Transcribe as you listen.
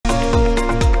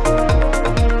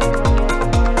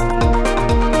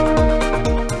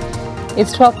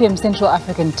It's 12 p.m. Central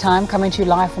African time, coming to you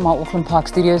live from our Auckland Park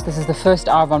studios. This is the first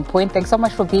hour of On Point. Thanks so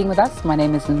much for being with us. My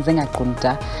name is Nzinga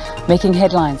Kunta, making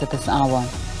headlines at this hour.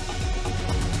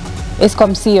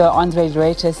 Eskom CEO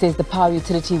Ruyter says the power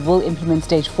utility will implement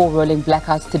stage 4 rolling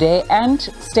blackouts today, and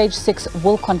stage 6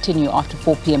 will continue after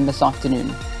 4 p.m. this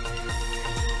afternoon.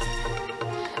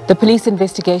 The police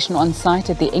investigation on site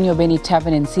at the Enyobeni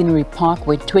tavern in Scenery Park,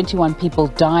 where 21 people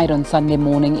died on Sunday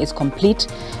morning, is complete,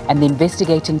 and the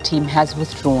investigating team has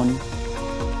withdrawn.